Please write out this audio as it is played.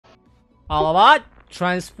All about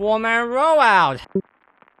transform and roll out.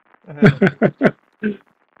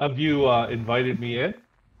 Have you invited me in?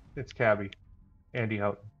 It's Cabby, Andy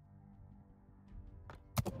Houghton.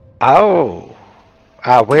 Oh,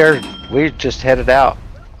 we just headed out.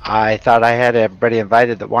 I thought I had everybody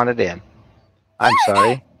invited that wanted in. I'm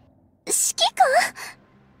sorry.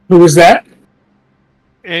 Who was that?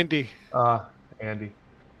 Andy. Andy.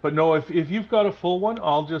 But no, if you've got a full one,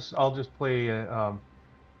 I'll just play.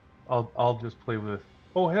 I'll just play with.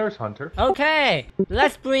 Oh, there's Hunter. Okay,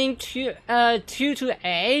 let's bring two to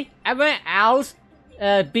A. Everyone else,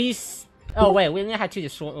 B. Oh wait, we only had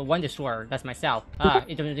one destroyer. That's myself.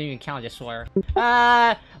 It doesn't even count destroyer.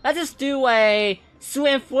 Let's just do a 3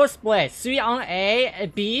 and 4 split. 3 on A,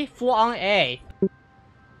 B, 4 on A.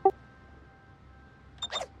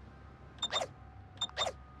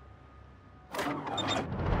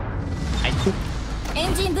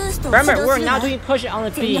 Remember, we're not doing push on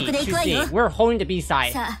the B to C. We're holding the B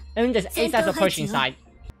side. And the A side's the pushing side.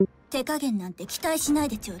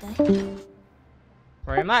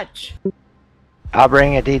 Very much. I'll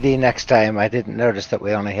bring a DD next time. I didn't notice that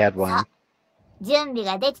we only had one.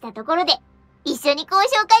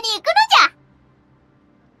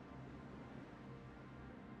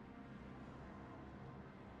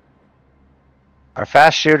 Our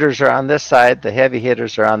fast shooters are on this side. The heavy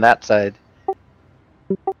hitters are on that side.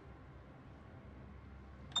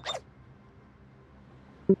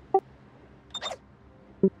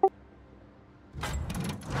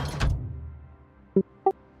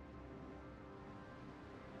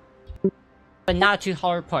 But not too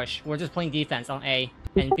hard push. We're just playing defense on A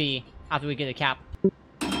and B after we get a cap.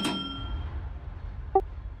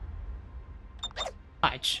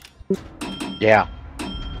 Touch. Yeah.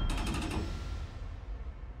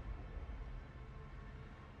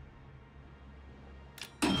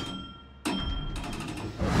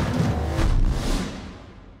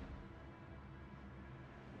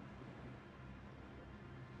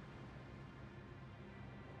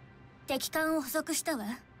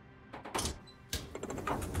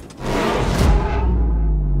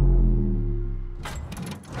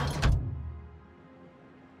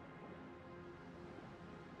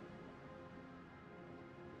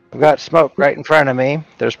 I've got smoke right in front of me.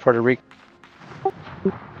 There's Puerto Rico.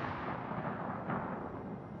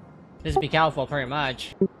 Just be careful, pretty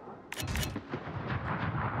much.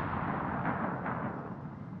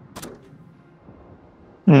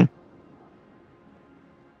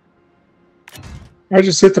 I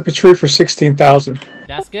just hit the tree for 16,000.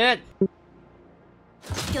 That's good.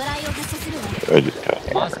 I just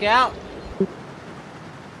got Moscow.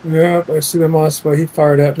 Yep, I see the Moscow. He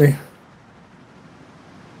fired at me.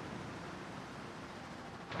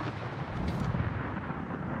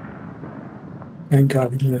 Thank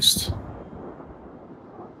God he missed.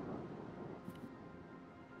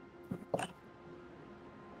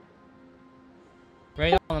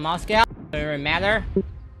 Right on the Moscow. Doesn't matter.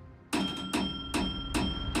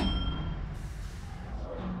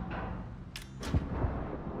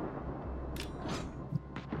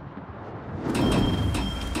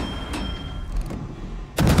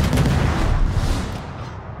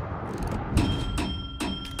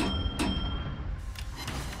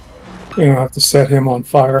 You don't have to set him on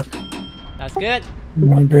fire. That's good.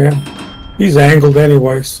 My bad. He's angled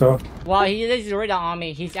anyway, so. Well, he is radar on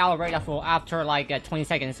me. He's out of radar for after like 20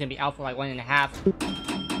 seconds. He's gonna be out for like 1.5.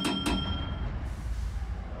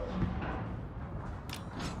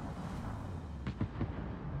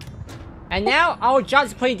 And now our job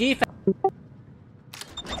is to play defense.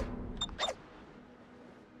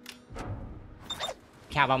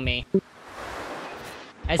 Cap on me.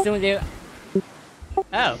 As soon as they.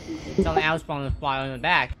 Oh, it's on the outspawn fly on the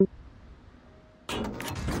back.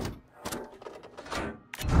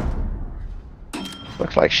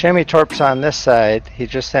 Looks like Shimmy Torp's on this side. He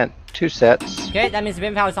just sent 2 sets. Okay, that means the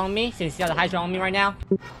Vampire's on me, since he's got the Hydra on me right now.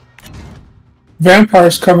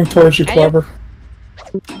 Vampire's coming towards you, Clever.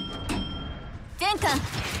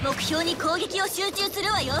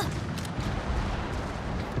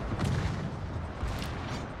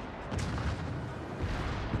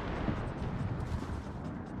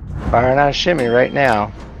 Firing on Shimmy right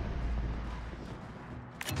now.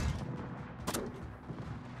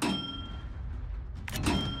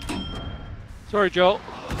 Sorry, Joel.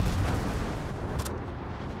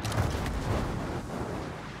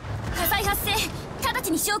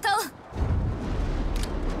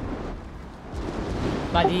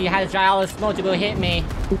 But he has to dry out the smoke to go hit me.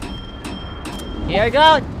 Here we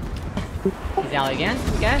go! He's out again.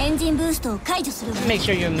 Okay. Make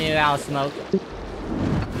sure you move out of smoke.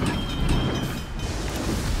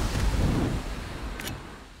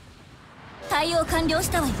 対応完了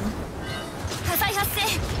したわよ。火災発生。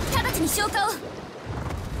直ちに消火を。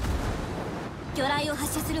魚雷を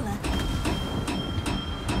発射するわ。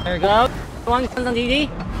There we go. One comes on DD.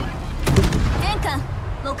 全艦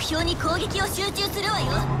目標に攻撃を集中するわ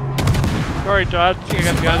よ。 Sorry, Todd. I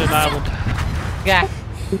got the gun enabled. Okay.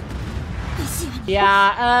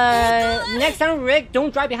 Yeah, next time, Rick,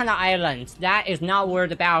 don't drive behind the island. That is not where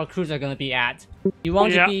the battle cruiser are gonna be at. You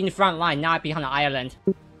want to be in the front line, not behind the island.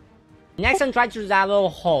 Next time, drive through that little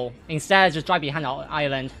hole, instead of just drive behind the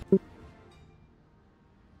island.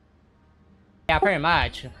 Yeah, pretty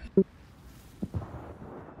much.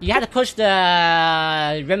 You had to push the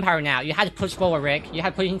rimpower now. You had to push forward, Rick. You had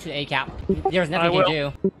to push into the A-cap. There's nothing you can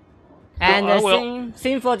do. And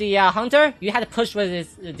same for the hunter. You had to push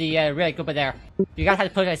with the rig over there. You guys had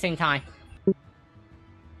to push at the same time.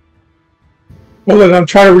 Well, then I'm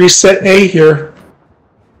trying to reset A here.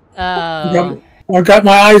 I've got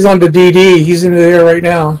my eyes on the DD. He's in the air right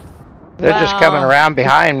now. They're just coming around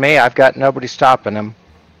behind me. I've got nobody stopping them.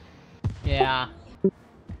 Yeah.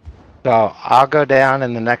 So I'll go down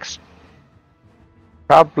in the next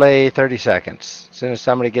probably 30 seconds. As soon as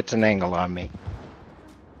somebody gets an angle on me.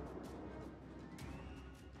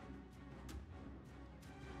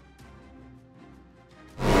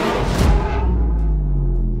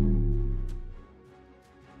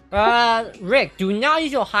 Rick, do not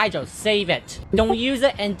use your hydro. Save it. Don't use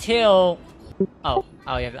it until. Oh,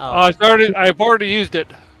 yeah. Oh. I've already used it.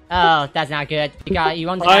 Oh, that's not good. You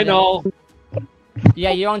want to. I know.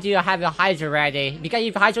 Yeah, you want to have your hydro ready because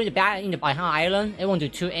if hydro is back in the behind island, it won't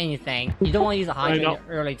do anything. You don't want to use the hydro in the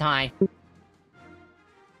early time.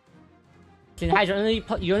 Since hydro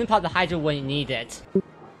you only pop the hydro when you need it.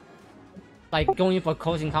 Like going for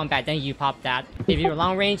close in combat, then you pop that. If you're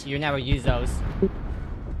long range, you never use those.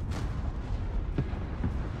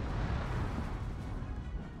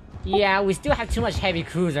 Yeah, we still have too much heavy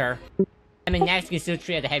cruiser. I mean, next we still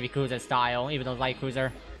treat it the heavy cruiser style, even though light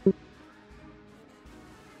cruiser.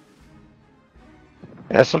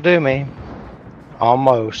 This'll do me.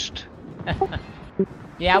 Almost.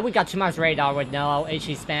 Yeah, we got too much radar with no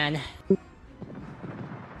HE span.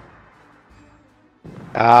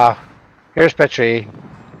 Here's Petri.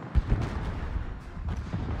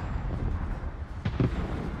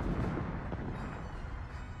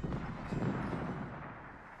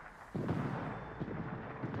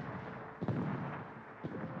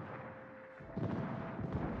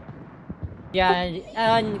 Yeah,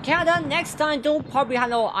 Canada, next time don't park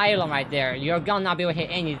behind the little island right there. You're gonna not be able to hit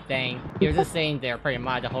anything. You're just staying there pretty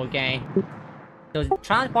much the whole game. So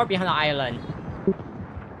try to park behind the island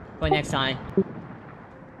for next time.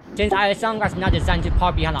 Since some guys not designed to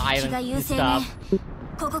park behind the island and stuff.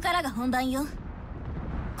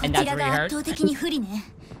 And that's really hurt.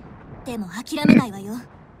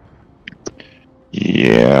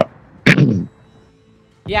 Yeah.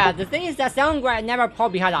 Yeah, the thing is that Soundgrad never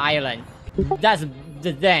park behind the island. That's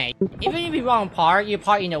the thing. Even if you want to park, you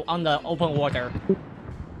park on the open water.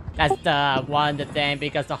 That's the thing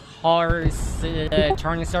because the horse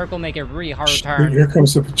turning circle make it really hard to turn. Here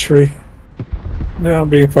comes the tree. Now I'm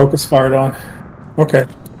being focus fired on. Okay.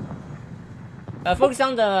 Focus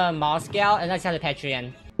on the mouse scout and let's have the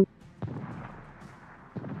Petrian.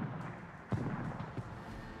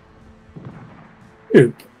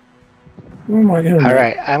 Dude. Where am I in?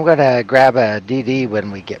 Alright, I'm gonna grab a DD when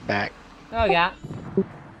we get back. Oh yeah. You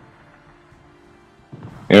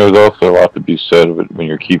know, there's also a lot to be said of it when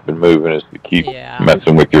you're keeping moving is to keep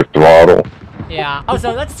messing with your throttle. Yeah.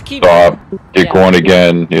 Also, let's keep. Stop. Get going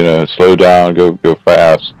again. You know, slow down. Go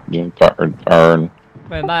fast. You know, turn.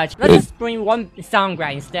 Pretty much. Let's just bring one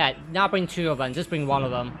Soundgrad instead. Not bring two of them. Just bring one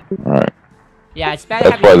of them. All right. Yeah, it's better.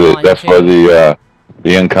 That's why the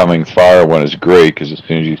incoming fire one is great because as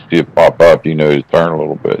soon as you see it pop up, you know to turn a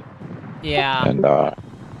little bit. Yeah. And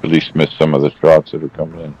at least miss some of the shots that are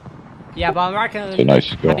coming in. Yeah, but I reckon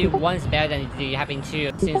having one's better than having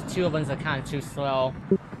two, since two of them are kind of too slow.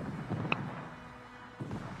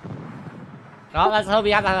 Well, let's hope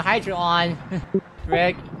we have a hydro on,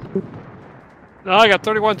 Rick. No, I got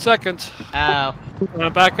 31 seconds. Oh. I'm gonna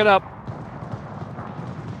back it up.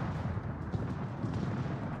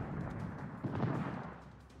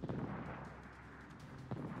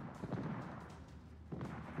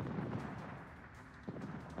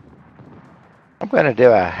 I'm going to do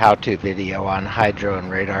a how-to video on hydro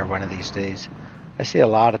and radar one of these days. I see a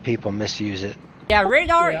lot of people misuse it. Yeah,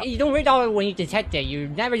 radar, you don't radar when you detect it. You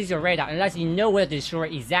never use your radar unless you know where the destroyer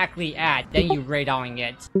exactly at, then you radaring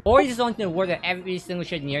it. Or you just want to know where every single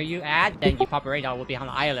ship near you at, then you pop a radar will be on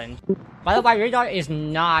the island. By the way, radar is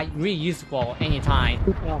not really useful anytime.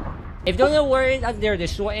 If you don't know where the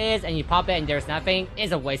destroyer is and you pop it and there's nothing,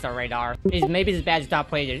 it's a waste of radar. Maybe it's bad to stop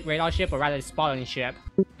playing the radar ship or rather the spotting ship.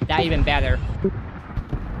 That even better.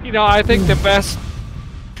 You know, I think the best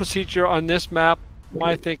procedure on this map,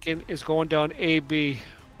 my thinking, is going down AB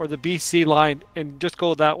or the BC line and just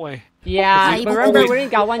go that way. Yeah, but remember we only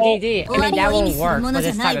got one DD. I mean, that won't work for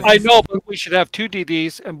this type of I know, but we should have 2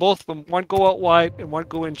 DDs and both of them, one go out wide and one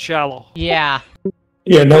go in shallow. Yeah.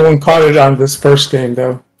 Yeah, no one caught it on this first game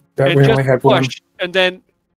though. That And we just only had one. push, and then